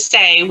you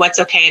say what's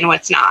okay and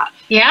what's not.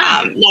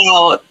 Yeah.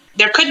 Now,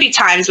 there could be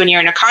times when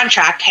you're in a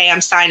contract, hey, I'm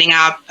signing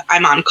up,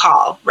 I'm on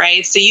call,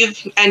 right? So you've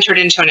entered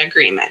into an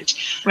agreement.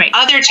 Right.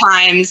 Other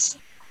times,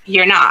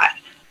 you're not.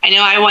 I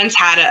know I once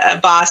had a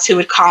boss who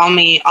would call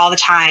me all the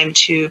time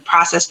to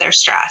process their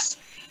stress.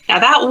 Now,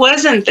 that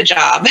wasn't the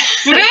job.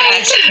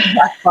 Right.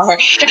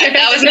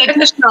 That was an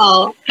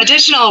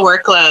additional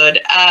workload.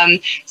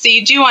 So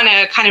you do want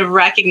to kind of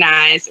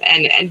recognize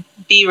and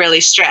be really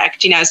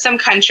strict. Some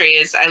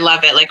countries, I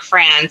love it, like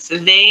France,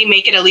 they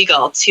make it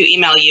illegal to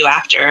email you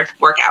after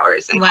work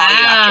hours and call you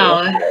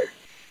after work hours.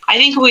 I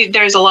think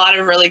there's a lot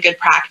of really good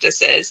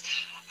practices.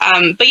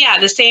 But yeah,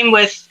 the same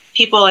with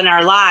people in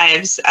our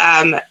lives.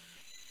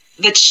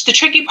 The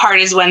tricky part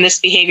is when this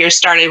behavior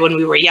started when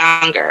we were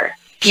younger.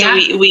 So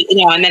we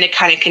and then it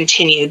kind of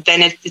continued.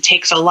 Then it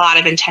takes a lot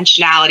of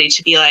intentionality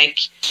to be like,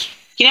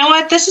 you know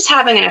what, this is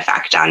having an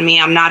effect on me.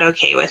 I'm not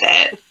okay with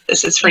it.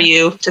 This is for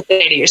you to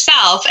say to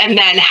yourself. And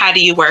then how do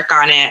you work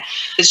on it?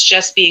 It's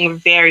just being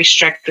very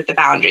strict with the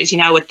boundaries.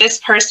 With this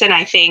person,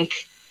 I think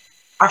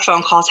our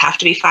phone calls have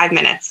to be 5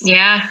 minutes.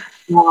 Yeah.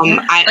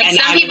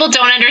 Some people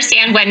don't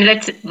understand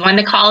when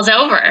the call's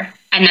over.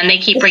 And then they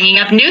keep bringing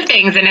up new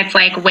things. And it's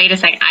like, wait a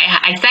second,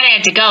 I said I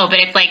had to go. But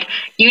it's like,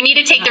 you need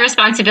to take the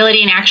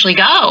responsibility and actually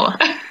go.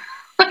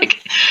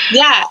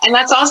 Yeah. And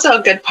that's also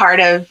a good part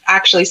of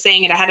actually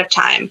saying it ahead of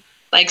time.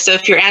 Like, so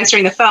if you're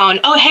answering the phone,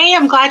 oh, hey,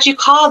 I'm glad you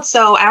called.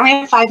 So I only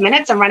have 5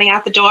 minutes. I'm running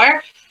out the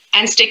door,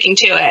 and sticking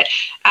to it.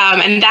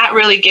 And that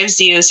really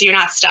gives you, so you're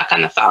not stuck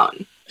on the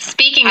phone.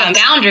 Speaking of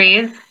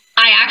boundaries,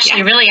 I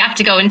actually really have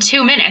to go in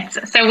 2 minutes.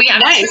 So we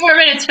have 2 more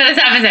minutes for this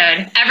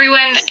episode.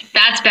 Everyone,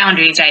 that's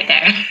boundaries right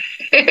there.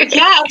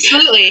 Yeah,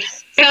 absolutely.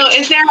 So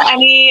is there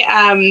any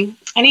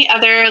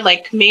other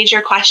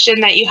major question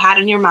that you had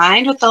in your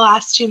mind with the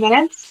last 2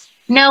 minutes?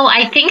 No,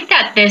 I think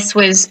that this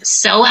was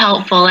so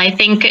helpful. I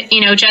think,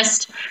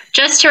 just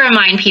to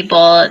remind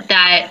people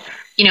that,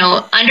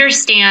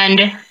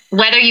 understand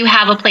whether you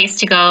have a place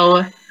to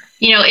go,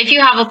 if you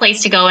have a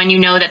place to go and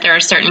that there are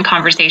certain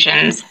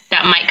conversations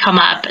that might come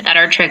up that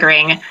are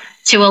triggering,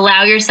 to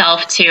allow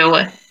yourself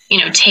to,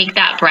 take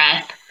that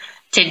breath,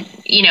 to,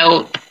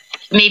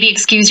 maybe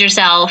excuse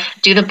yourself,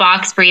 do the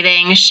box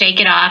breathing,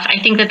 shake it off. I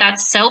think that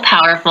that's so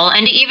powerful.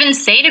 And to even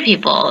say to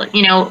people,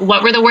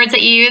 what were the words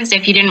that you used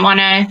if you didn't want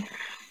to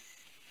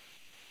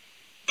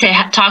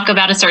talk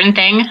about a certain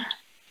thing?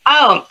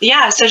 Oh,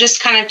 yeah. So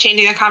just kind of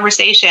changing the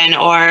conversation,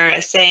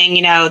 or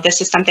saying, this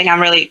is something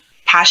I'm really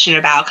passionate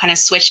about, kind of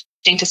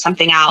switching to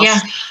something else. Yeah.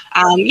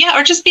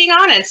 Or just being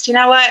honest. You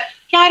know what?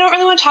 Yeah, I don't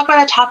really want to talk about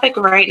that topic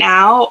right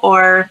now,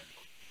 or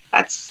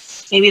that's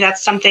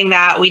something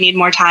that we need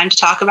more time to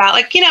talk about.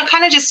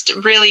 Kind of just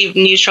really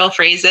neutral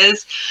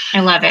phrases. I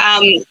love it.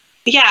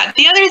 Yeah.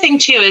 The other thing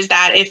too is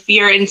that if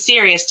you're in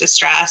serious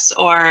distress,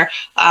 or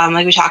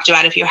like we talked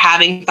about, if you're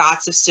having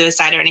thoughts of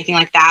suicide or anything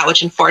like that,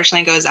 which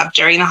unfortunately goes up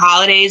during the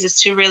holidays, is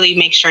to really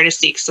make sure to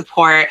seek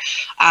support.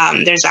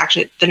 There's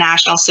actually the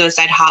National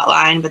Suicide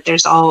Hotline, but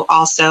there's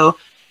also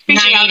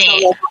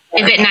 988.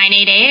 Is it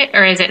 988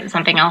 or is it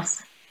something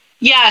else?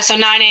 Yeah, so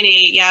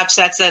 988. Yep.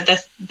 So that's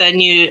the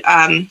new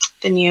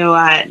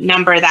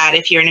number that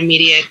if you're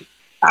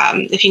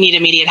if you need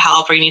immediate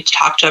help or you need to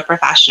talk to a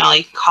professional,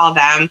 you can call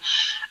them.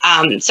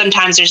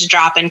 Sometimes there's a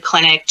drop-in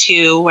clinic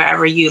too,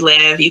 wherever you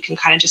live. You can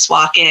kind of just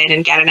walk in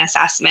and get an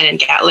assessment and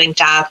get linked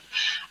up.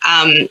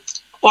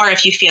 Or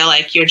if you feel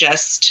like you're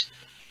just,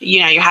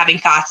 you're having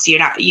thoughts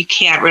you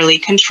can't really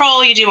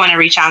control, you do want to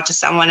reach out to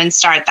someone and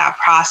start that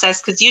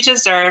process, because you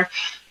deserve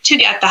to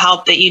get the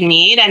help that you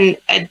need, and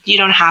you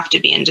don't have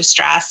to be in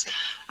distress.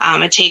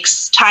 It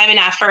takes time and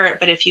effort,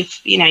 but if you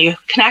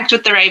connect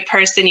with the right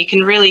person, you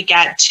can really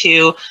get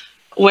to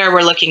where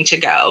we're looking to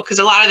go. Because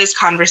a lot of this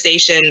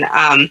conversation,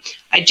 I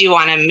do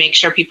want to make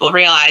sure people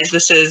realize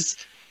this is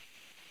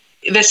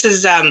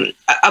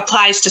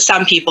applies to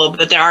some people,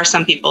 but there are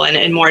some people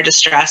in more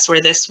distress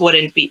where this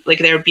wouldn't be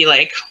they would be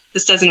like,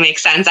 this doesn't make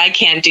sense, I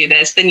can't do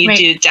this. Then you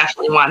do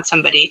definitely want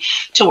somebody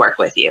to work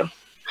with you.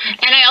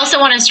 And I also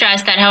want to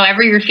stress that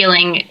however you're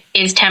feeling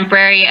is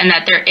temporary, and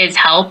that there is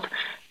help,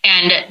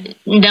 and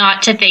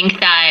not to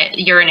think that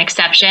you're an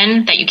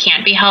exception, that you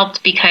can't be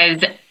helped,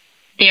 because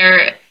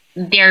there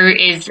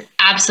is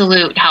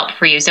absolute help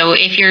for you. So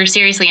if you're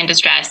seriously in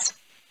distress,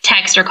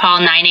 text or call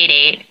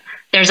 988.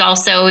 There's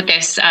also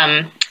this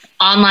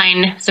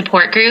online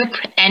support group,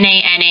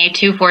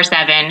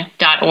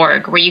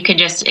 nana247.org, where you could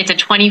it's a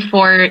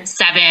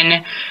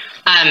 24/7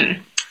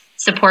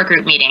 support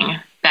group meeting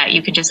that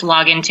you could just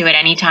log into at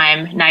any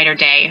time, night or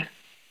day,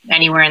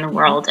 anywhere in the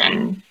world,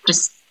 and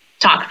just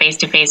talk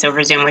face-to-face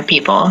over Zoom with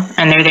people,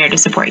 and they're there to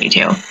support you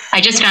too.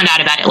 I just found out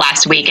about it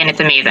last week, and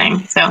it's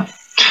amazing. So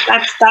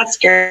that's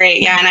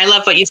great. Yeah, and I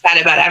love what you said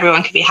about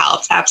everyone can be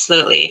helped.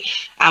 Absolutely.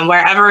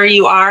 Wherever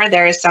you are,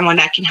 there is someone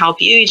that can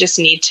help you. You just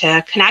need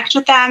to connect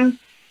with them,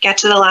 get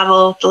to the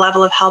level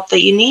of help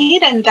that you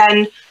need, and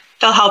then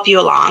they'll help you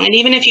along. And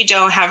even if you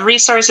don't have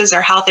resources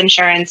or health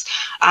insurance,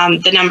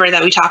 the number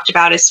that we talked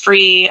about is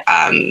free.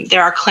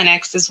 There are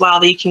clinics as well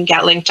that you can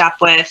get linked up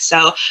with.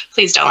 So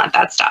please don't let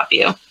that stop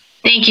you.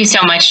 Thank you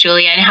so much,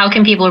 Julia. And how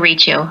can people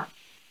reach you?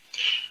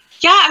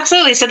 Yeah,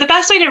 absolutely. So the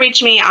best way to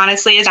reach me,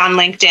 honestly, is on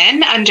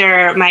LinkedIn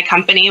under my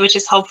company, which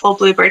is Hopeful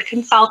Bluebird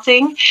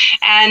Consulting.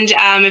 And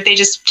if they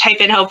just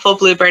type in Hopeful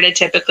Bluebird, it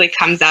typically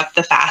comes up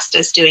the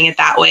fastest doing it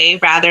that way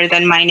rather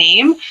than my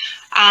name.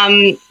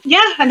 And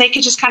they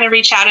could just kind of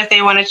reach out if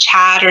they want to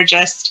chat, or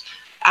just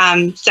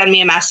send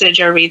me a message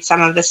or read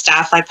some of the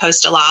stuff. I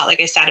post a lot, like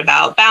I said,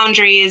 about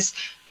boundaries,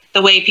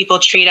 the way people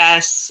treat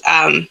us,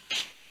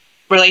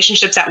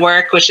 relationships at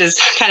work, which is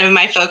kind of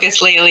my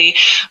focus lately.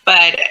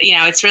 But,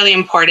 it's really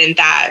important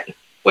that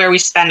where we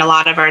spend a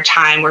lot of our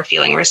time, we're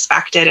feeling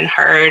respected and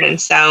heard. And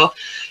so,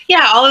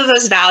 all of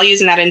those values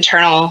and that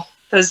internal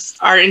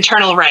our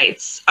internal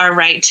rights, our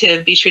right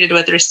to be treated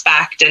with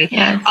respect and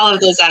all of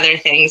those other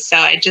things. So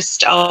I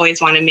just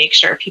always want to make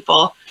sure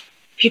people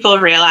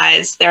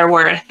realize their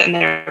worth and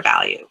their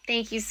value.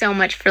 Thank you so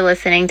much for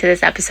listening to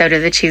this episode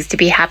of the Choose to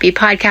Be Happy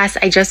podcast.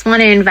 I just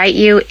want to invite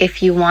you,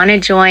 if you want to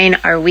join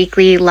our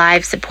weekly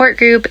live support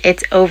group,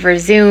 it's over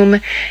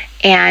Zoom.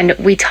 And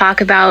we talk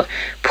about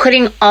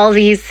putting all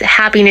these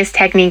happiness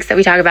techniques that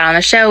we talk about on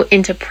the show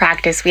into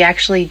practice. We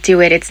actually do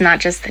it. It's not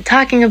just the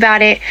talking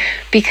about it,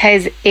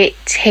 because it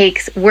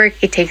takes work,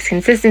 it takes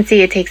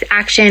consistency, it takes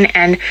action,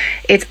 and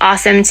it's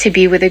awesome to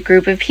be with a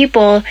group of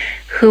people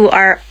who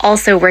are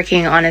also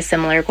working on a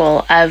similar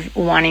goal of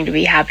wanting to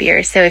be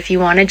happier. So if you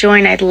want to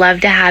join, I'd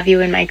love to have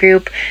you in my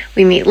group.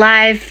 We meet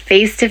live,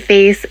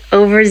 face-to-face,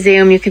 over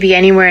Zoom. You could be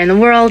anywhere in the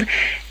world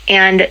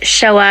and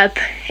show up.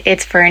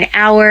 It's for an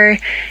hour.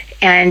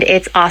 And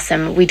it's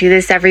awesome. We do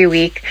this every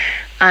week.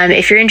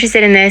 If you're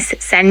interested in this,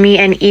 send me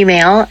an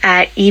email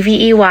at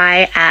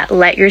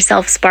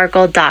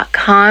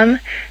evey@letyourselfsparkle.com,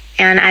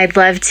 and I'd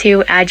love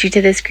to add you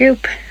to this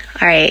group.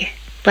 All right.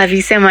 Love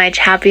you so much.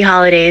 Happy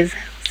holidays.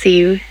 See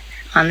you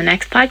on the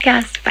next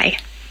podcast. Bye.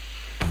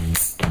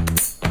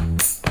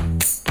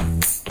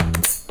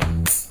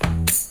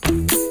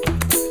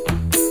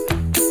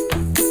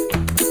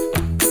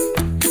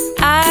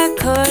 I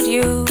could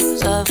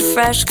use a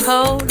fresh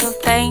coat of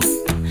paint,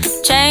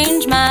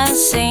 change my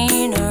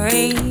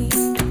scenery,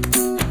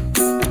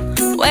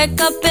 wake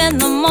up in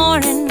the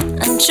morning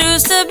and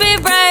choose to be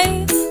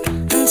brave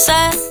and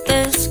set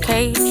this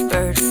caged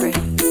bird free.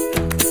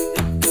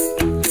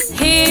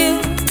 Here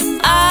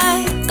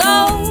I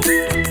go,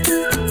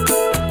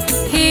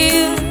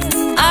 here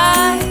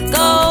I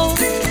go.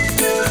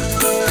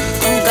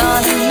 I'm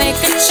gonna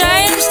make a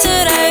change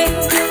today,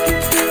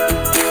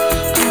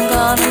 I'm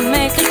gonna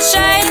make a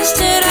change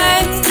today.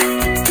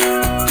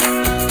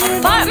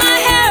 Part my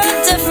hair a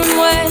different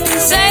way,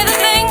 say the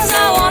things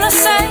I wanna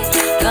say.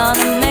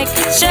 Gonna make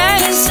a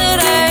change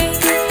today.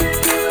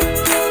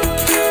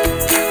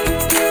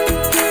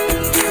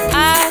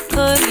 I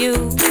could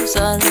use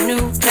a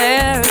new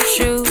pair of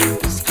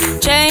shoes,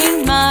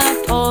 change my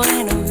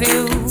point of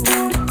view,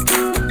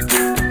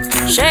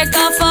 shake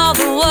off all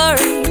the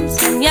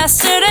worries and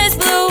yesterday's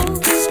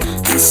blues,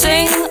 and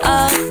sing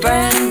a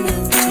brand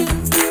new tune.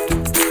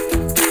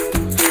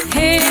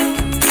 Here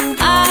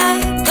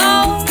I go,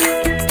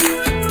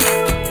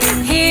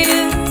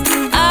 here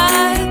I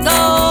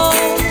go.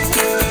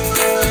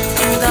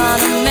 I'm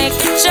gonna make a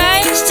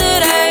change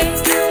today,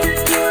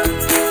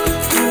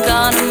 I'm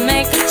gonna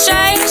make a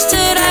change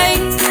today.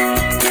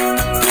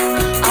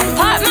 I'll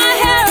part my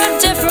hair a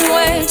different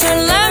way, turn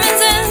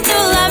lemons into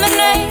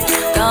lemonade.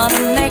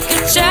 Gonna make a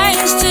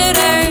change today.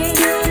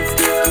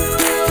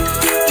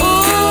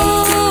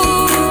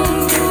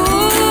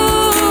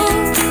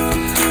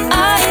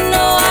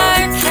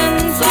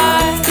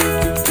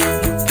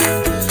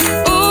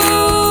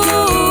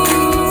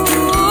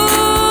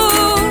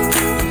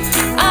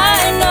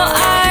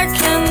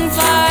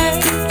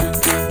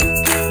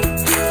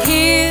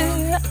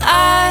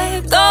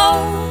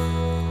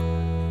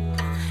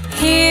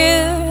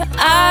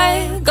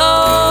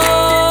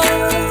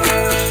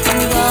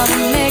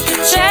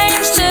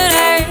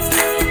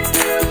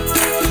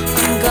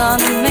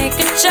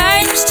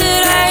 Change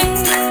today.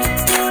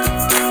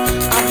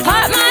 I'll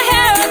part my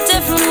hair a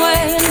different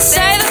way and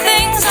say the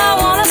things I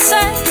wanna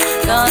say.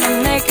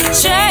 Gonna make a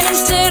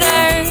change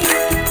today,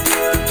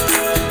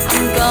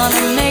 I'm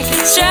gonna make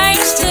a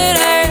change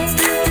today,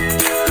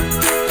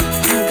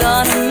 I'm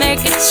gonna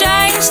make a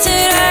change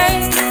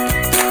today.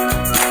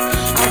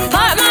 I'll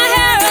part my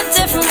hair a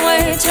different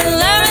way, turn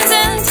lemons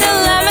into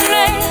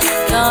lemonade.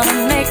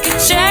 Gonna make a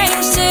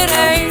change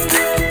today,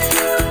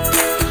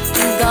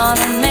 I'm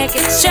gonna make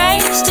a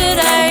change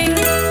today.